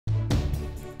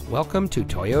Welcome to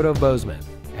Toyota of Bozeman,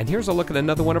 and here's a look at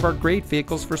another one of our great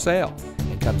vehicles for sale.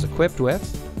 It comes equipped with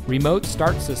remote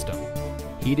start system,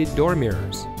 heated door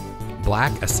mirrors,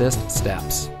 black assist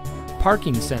steps,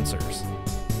 parking sensors,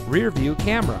 rear view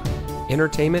camera,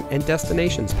 entertainment and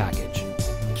destinations package,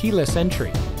 keyless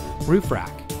entry, roof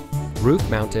rack, roof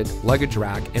mounted luggage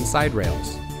rack and side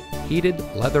rails, heated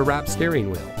leather wrapped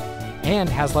steering wheel, and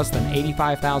has less than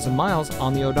 85,000 miles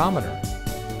on the odometer.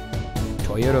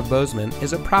 Toyota of Bozeman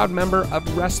is a proud member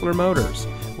of Wrestler Motors,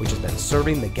 which has been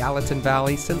serving the Gallatin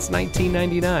Valley since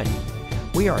 1999.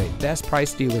 We are a best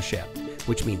price dealership,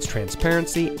 which means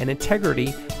transparency and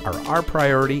integrity are our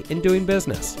priority in doing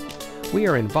business. We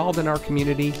are involved in our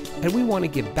community, and we want to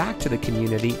give back to the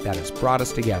community that has brought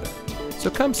us together. So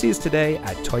come see us today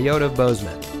at Toyota of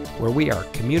Bozeman, where we are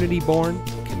community born,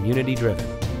 community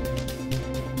driven.